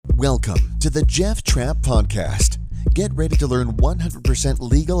Welcome to the Jeff Trapp Podcast. Get ready to learn 100%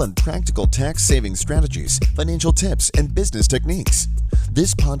 legal and practical tax saving strategies, financial tips, and business techniques.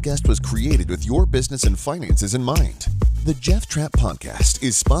 This podcast was created with your business and finances in mind. The Jeff Trapp Podcast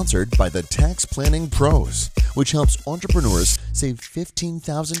is sponsored by the Tax Planning Pros, which helps entrepreneurs save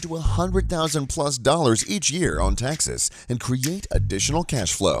 $15,000 to $100,000 plus each year on taxes and create additional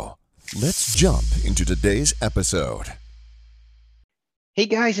cash flow. Let's jump into today's episode. Hey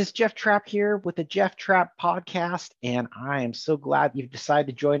guys, it's Jeff Trapp here with the Jeff Trapp Podcast, and I am so glad you've decided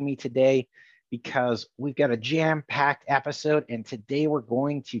to join me today because we've got a jam-packed episode, and today we're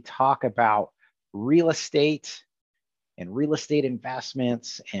going to talk about real estate and real estate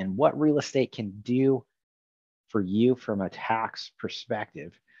investments and what real estate can do for you from a tax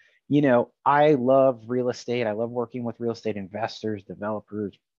perspective. You know, I love real estate. I love working with real estate investors,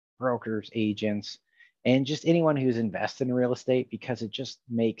 developers, brokers, agents, and just anyone who's invested in real estate because it just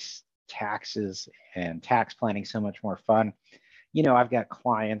makes taxes and tax planning so much more fun. You know, I've got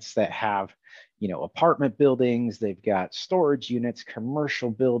clients that have, apartment buildings, they've got storage units, commercial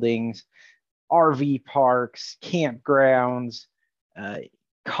buildings, RV parks, campgrounds,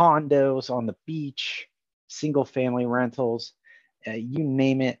 condos on the beach, single family rentals, you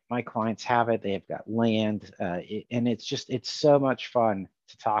name it, my clients have it. They've got land, and it's so much fun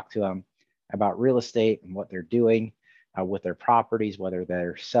to talk to them about real estate and what they're doing with their properties, whether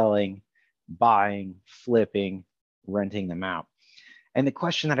they're selling, buying, flipping, renting them out. And the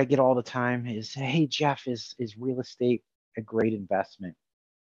question that I get all the time is, hey, Jeff, is real estate a great investment?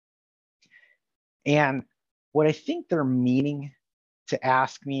 And what I think they're meaning to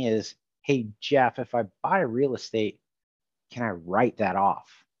ask me is, hey, Jeff, if I buy real estate, can I write that off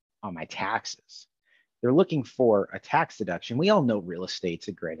on my taxes? They're looking for a tax deduction. We all know real estate's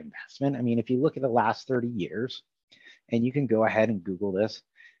a great investment. I mean, if you look at the last 30 years, and you can go ahead and Google this,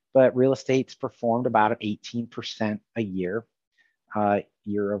 but real estate's performed about 18% a year,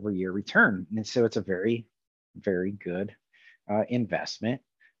 year over year return. And so it's a very, very good investment.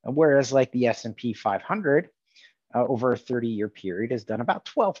 Whereas like the S&P 500 over a 30-year period has done about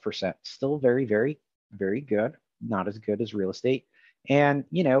 12%. Still very, very, very good. Not as good as real estate. And,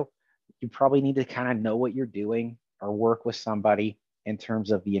 you probably need to kind of know what you're doing or work with somebody in terms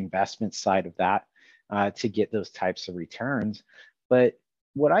of the investment side of that to get those types of returns. But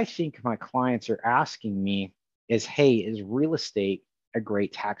what I think my clients are asking me is, hey, is real estate a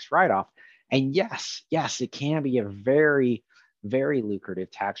great tax write-off? And yes, it can be a very, very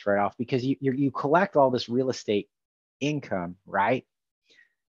lucrative tax write-off because you collect all this real estate income, right?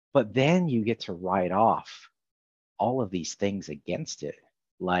 But then you get to write off all of these things against it,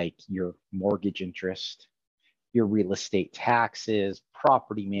 like your mortgage interest, your real estate taxes,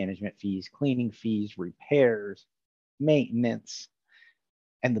 property management fees, cleaning fees, repairs, maintenance,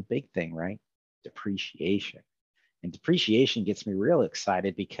 and the big thing, right? Depreciation. And depreciation gets me real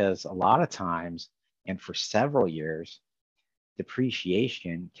excited because a lot of times, and for several years,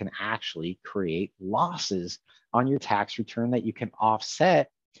 depreciation can actually create losses on your tax return that you can offset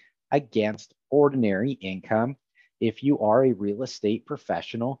against ordinary income if you are a real estate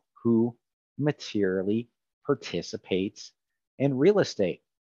professional who materially participates in real estate.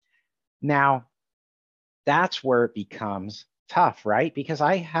 Now, that's where it becomes tough, right? Because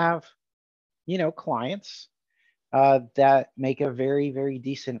I have, clients that make a very, very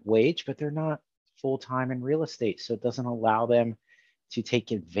decent wage, but they're not full-time in real estate. So it doesn't allow them to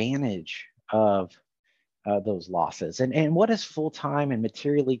take advantage of those losses. And what does full-time and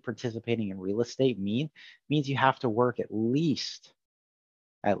materially participating in real estate mean? It means you have to work at least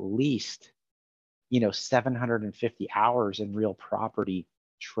 750 hours in real property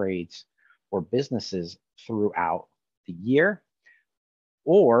trades or businesses throughout the year,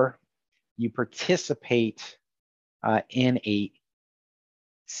 or you participate in a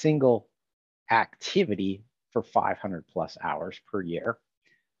single activity for 500 plus hours per year.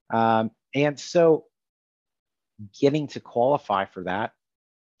 And so getting to qualify for that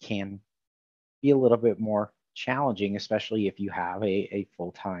can be a little bit more challenging, especially if you have a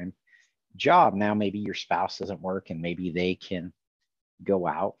full-time job. Now, maybe your spouse doesn't work and maybe they can go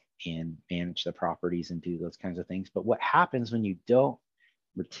out and manage the properties and do those kinds of things. But what happens when you don't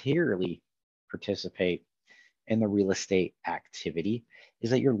materially participate in the real estate activity is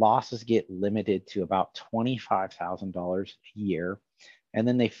that your losses get limited to about $25,000 a year. And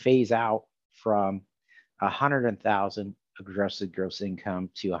then they phase out from 100,000 adjusted gross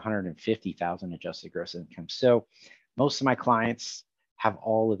income to 150,000 adjusted gross income. So most of my clients have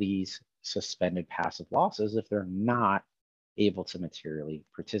all of these suspended passive losses if they're not able to materially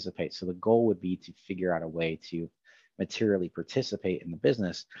participate. So the goal would be to figure out a way to materially participate in the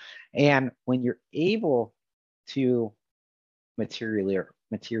business. And when you're able to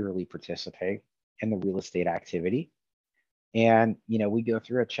materially participate in the real estate activity, and we go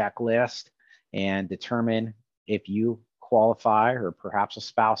through a checklist and determine if you qualify or perhaps a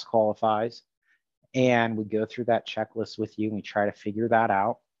spouse qualifies, and we go through that checklist with you and we try to figure that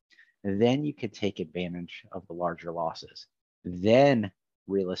out, then you could take advantage of the larger losses. Then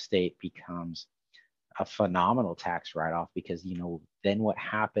real estate becomes a phenomenal tax write-off, because then what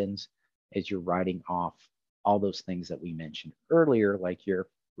happens is you're writing off all those things that we mentioned earlier, like your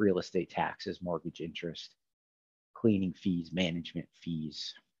real estate taxes, mortgage interest, cleaning fees, management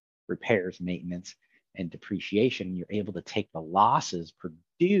fees, repairs, maintenance, and depreciation. You're able to take the losses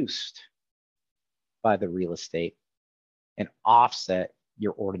produced by the real estate and offset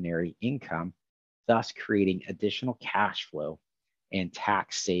your ordinary income, thus creating additional cash flow and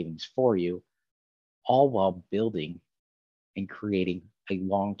tax savings for you, all while building and creating a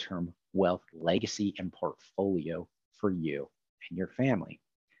long-term wealth legacy and portfolio for you and your family.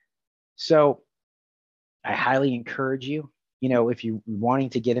 So I highly encourage you, if you're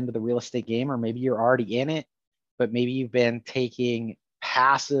wanting to get into the real estate game, or maybe you're already in it, but maybe you've been taking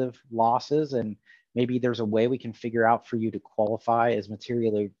passive losses, and maybe there's a way we can figure out for you to qualify as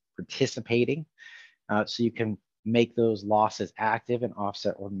materially participating, so you can make those losses active and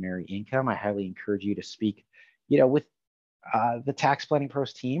offset ordinary income. I highly encourage you to speak, with the Tax Planning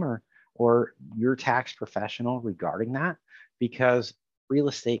Pros team or your tax professional regarding that, because real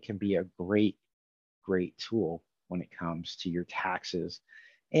estate can be a great tool when it comes to your taxes,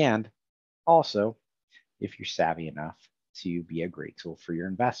 and also if you're savvy enough to be a great tool for your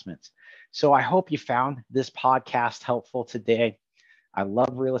investments. So I hope you found this podcast helpful today. I love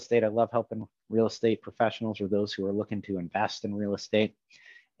real estate. I love helping real estate professionals or those who are looking to invest in real estate.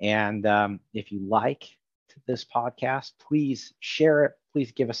 And if you like this podcast, please share it.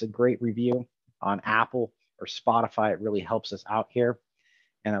 Please give us a great review on Apple or Spotify. It really helps us out here.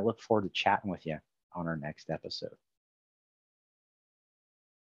 And I look forward to chatting with you on our next episode.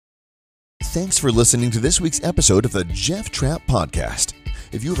 Thanks for listening to this week's episode of the Jeff Trapp Podcast.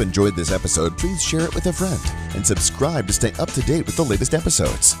 If you have enjoyed this episode, please share it with a friend and subscribe to stay up to date with the latest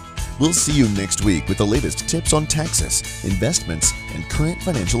episodes. We'll see you next week with the latest tips on taxes, investments, and current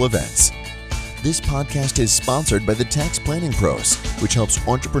financial events. This podcast is sponsored by the Tax Planning Pros, which helps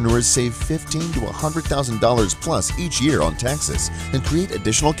entrepreneurs save $15,000 to $100,000 plus each year on taxes and create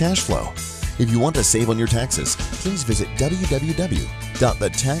additional cash flow. If you want to save on your taxes, please visit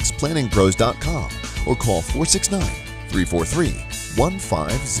www.thetaxplanningpros.com or call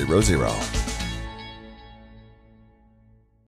 469-343-1500.